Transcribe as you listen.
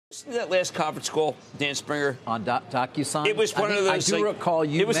Listen to that last conference call, Dan Springer. On DocuSign? It was one of those. I do recall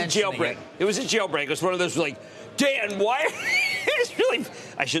you mentioning it. It was a jailbreak. It was one of those like, Dan, why? It's really,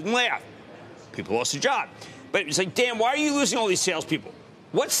 I shouldn't laugh. People lost their job. But it's like, Dan, why are you losing all these salespeople?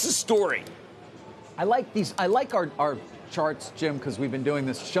 What's the story? I like these. I like our charts, Jim, because we've been doing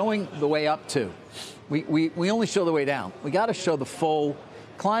this, showing the way up to. We only show the way down. We got to show the full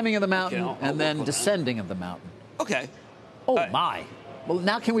climbing of the mountain and then descending of the mountain. Okay. Oh, my. Well,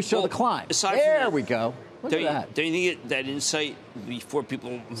 now can we show the climb? There we go. Look at that. Don't you think that insight before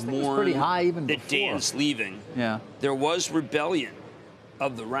people mourn pretty high even that before. Dan's leaving? Yeah. There was rebellion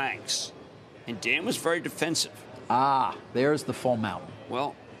of the ranks, and Dan was very defensive. Ah, there's the full mountain.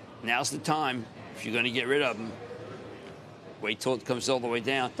 Well, now's the time. If you're going to get rid of them, wait till it comes all the way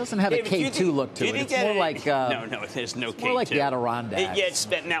down. It doesn't have a K2 look to it. It's more like no, there's no K2. More like the Adirondacks. Yeah, it's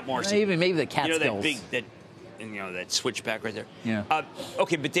Mount Marcy. Even maybe the Catskills. That switchback right there. Yeah.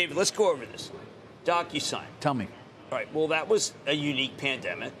 Okay, but David, let's go over this. DocuSign. Tell me. All right. Well, that was a unique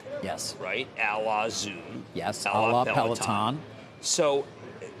pandemic. Yes. Right. A la Zoom. Yes. A la Peloton. So,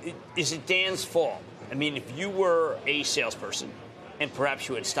 is it Dan's fault? I mean, if you were a salesperson and perhaps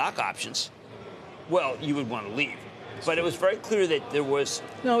you had stock options, well, you would want to leave. But it was very clear that there was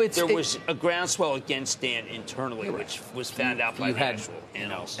a groundswell against Dan internally, which was found out by the actual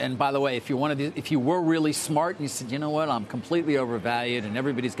analysts. And by the way, if you were really smart and you said, you know what, I'm completely overvalued and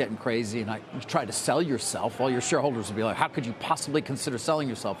everybody's getting crazy, and you try to sell yourself, all your shareholders would be like, how could you possibly consider selling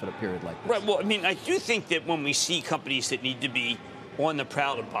yourself at a period like this? Right. Well, I mean, I do think that when we see companies that need to be on the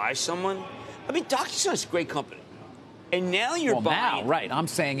prowl to buy someone, I mean, DocuSign's a great company. And now you're buying. Now, right. I'm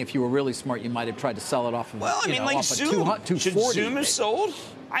saying if you were really smart, you might have tried to sell it off of, well, I mean, like Zoom. Should Zoom have sold?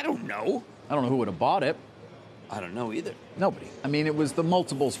 I don't know. I don't know who would have bought it. I don't know either. Nobody. I mean, the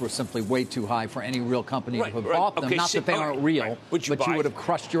multiples were simply way too high for any real company to have bought them. Not that they aren't real, but you would have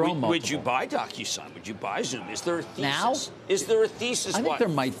crushed your own multiple. Would you buy DocuSign? Would you buy Zoom? Is there a thesis? Now? Is there a thesis? I think there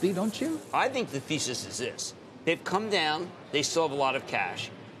might be, don't you? I think the thesis is this. They've come down. They still have a lot of cash.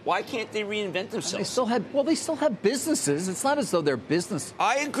 Why can't they reinvent themselves? They still have businesses. It's not as though they're business.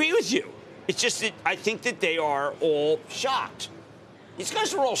 I agree with you. It's just that I think that they are all shocked. These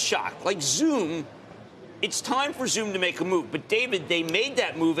guys are all shocked. Like Zoom, it's time for Zoom to make a move. But, David, they made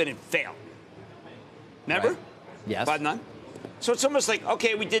that move and it failed. Remember? Right. Yes. 5-9. So it's almost like,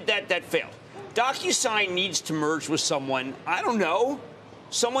 okay, we did that failed. DocuSign needs to merge with someone, I don't know,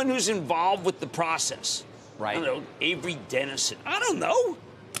 someone who's involved with the process. Right. I don't know, Avery Dennison. I don't know.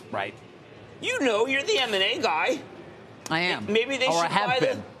 Right. You know, you're the M&A guy. I am. Maybe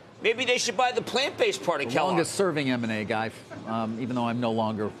they should buy the plant-based part of Kellogg. Longest-serving M&A guy, even though I'm no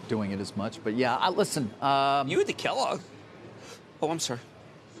longer doing it as much. But yeah, listen. You were the Kellogg. Oh, I'm sorry.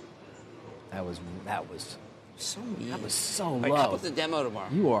 That was so mean. That was so low. How about the demo tomorrow?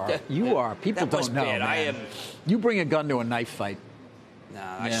 You are. People don't know. Bad. Man. I am. You bring a gun to a knife fight.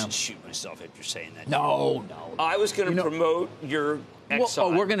 Nah, I should shoot myself after saying that. No. I was going to promote your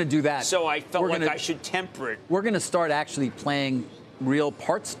Exxon. We're going to do that. So I felt like I should temper it. We're going to start actually playing real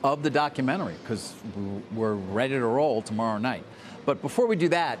parts of the documentary because we're ready to roll tomorrow night. But before we do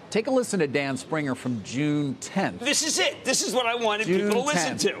that, take a listen to Dan Springer from June 10th. This is it. This is what I wanted people to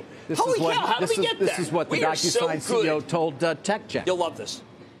listen to. Holy cow, how did we get that? This is what the DocuSign CEO told TechCheck. You'll love this.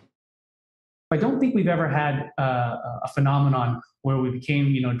 I don't think we've ever had a phenomenon where we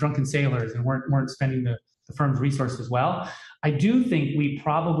became, drunken sailors and weren't spending the firm's resources well. I do think we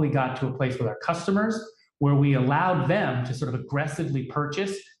probably got to a place with our customers where we allowed them to sort of aggressively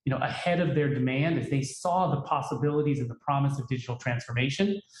purchase, ahead of their demand as they saw the possibilities and the promise of digital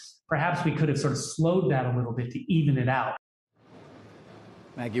transformation. Perhaps we could have sort of slowed that a little bit to even it out.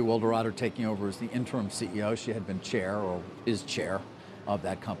 Maggie Wilderotter taking over as the interim CEO. She had been chair or is chair of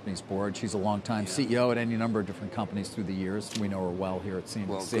that company's board. She's a longtime CEO at any number of different companies through the years. We know her well here at CNBC.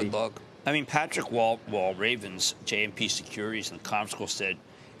 Well, good luck. I mean, Patrick Walravens, JMP Securities, in the conference call said,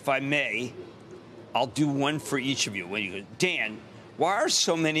 if I may, I'll do one for each of you. When you go, Dan, why are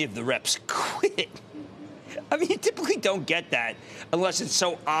so many of the reps quitting? I mean, you typically don't get that unless it's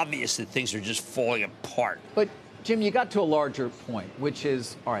so obvious that things are just falling apart. But, Jim, you got to a larger point, which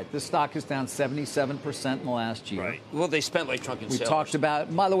is, all right, this stock is down 77% in the last year. Right. Well, they spent like drunken sailors. We talked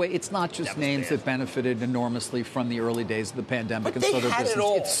about, by the way, it's not just names that benefited enormously from the early days of the pandemic and so their business.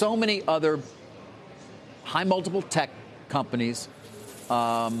 It's so many other high multiple tech companies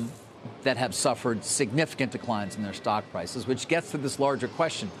that have suffered significant declines in their stock prices, which gets to this larger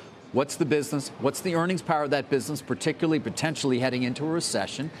question. What's the business? What's the earnings power of that business, particularly potentially heading into a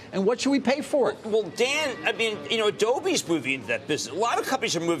recession? And what should we pay for it? Well, Dan, I mean, Adobe's moving into that business. A lot of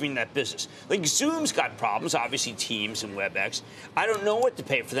companies are moving into that business. Like Zoom's got problems, obviously Teams and WebEx. I don't know what to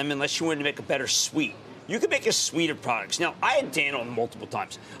pay for them unless you want to make a better suite. You can make a suite of products. Now, I had Dan on multiple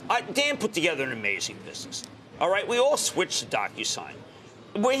times. Dan put together an amazing business. All right, we all switched to DocuSign.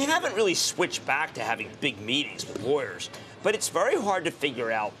 We haven't really switched back to having big meetings with lawyers. But it's very hard to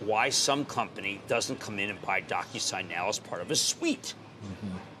figure out why some company doesn't come in and buy DocuSign now as part of a suite.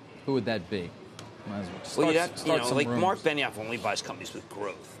 Mm-hmm. Who would that be? Well, like Mark Benioff only buys companies with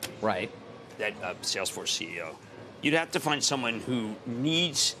growth. Right. That Salesforce CEO. You'd have to find someone who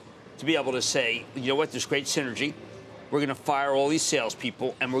needs to be able to say, you know what, there's great synergy. We're going to fire all these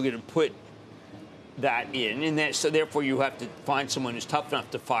salespeople, and we're going to put that in. And so therefore, you have to find someone who's tough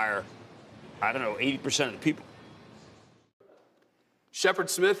enough to fire, 80% of the people. Shepard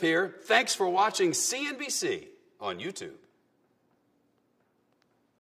Smith here. Thanks for watching CNBC on YouTube.